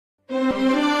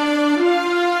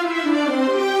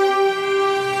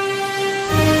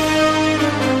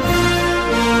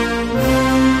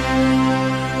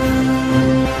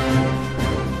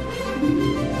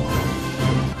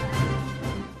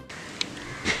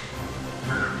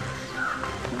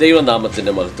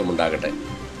ദൈവനാമത്തിൻ്റെ മഹത്വമുണ്ടാകട്ടെ.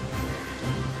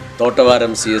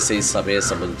 തോട്ടവാരം CSI സഭയെ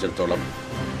സംബന്ധിച്ചിടത്തോളം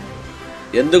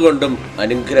എന്തുകൊണ്ടും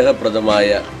അനുഗ്രഹപ്രദമായ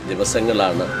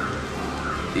ദിവസങ്ങളാണ്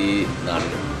ഈ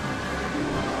നാളുകൾ.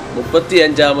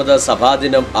 35ാമത്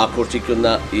സഭാദിനം ആഘോഷിക്കുന്ന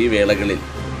ഈ വേളകളിൽ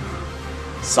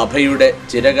സഭയുടെ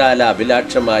ചിരകാല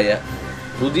അഭിലാഷമായ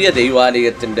പുതിയ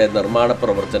ദൈവാലയത്തിൻ്റെ നിർമ്മാണ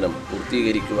പ്രവർത്തനം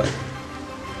പൂർത്തീകരിക്കുവാൻ,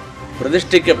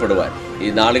 പ്രതിഷ്ഠിക്കപ്പെടുവാൻ ഈ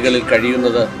നാളുകളിൽ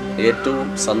കഴിയുന്നത് ഏറ്റവും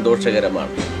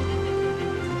സന്തോഷകരമാണ്.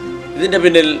 ഇതിൻ്റെ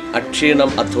പിന്നിൽ അക്ഷീണം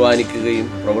അധ്വാനിക്കുകയും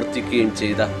പ്രവർത്തിക്കുകയും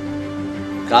ചെയ്ത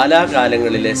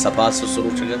കാലാകാലങ്ങളിലെ സഭാ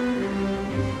ശുശ്രൂഷകർ,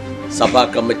 സഭാ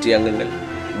കമ്മിറ്റി അംഗങ്ങൾ,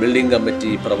 ബിൽഡിംഗ്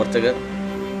കമ്മിറ്റി പ്രവർത്തകർ,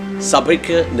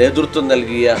 സഭയ്ക്ക് നേതൃത്വം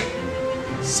നൽകിയ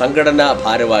സംഘടനാ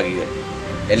ഭാരവാഹികൾ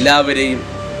എല്ലാവരെയും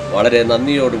വളരെ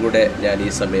നന്ദിയോടുകൂടെ ഞാൻ ഈ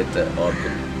സമയത്ത്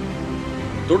ഓർക്കുന്നു.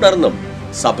 തുടർന്നും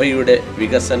സഭയുടെ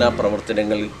വികസന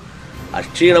പ്രവർത്തനങ്ങളിൽ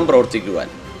അക്ഷീണം പ്രവർത്തിക്കുവാൻ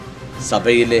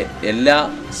സഭയിലെ എല്ലാ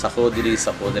സഹോദരീ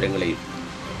സഹോദരങ്ങളെയും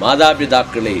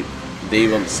മാതാപിതാക്കളെയും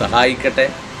ദൈവം സഹായിക്കട്ടെ.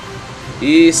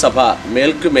 ഈ സഭ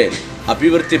മേൽക്കുമേൽ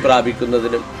അഭിവൃദ്ധി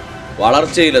പ്രാപിക്കുന്നതിനും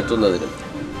വളർച്ചയിലെത്തുന്നതിനും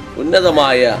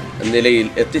ഉന്നതമായ നിലയിൽ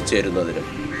എത്തിച്ചേരുന്നതിനും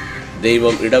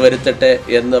ദൈവം ഇടവരുത്തട്ടെ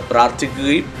എന്ന്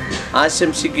പ്രാർത്ഥിക്കുകയും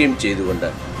ആശംസിക്കുകയും ചെയ്തുകൊണ്ട്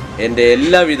എൻ്റെ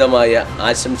എല്ലാവിധമായ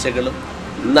ആശംസകളും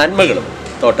നന്മകളും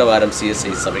തോട്ടവാരം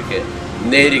CSI സഭയ്ക്ക്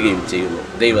നേരുകയും ചെയ്യുന്നു.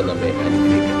 ദൈവം നമ്മെ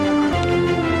അനുഗ്രഹിക്കട്ടെ.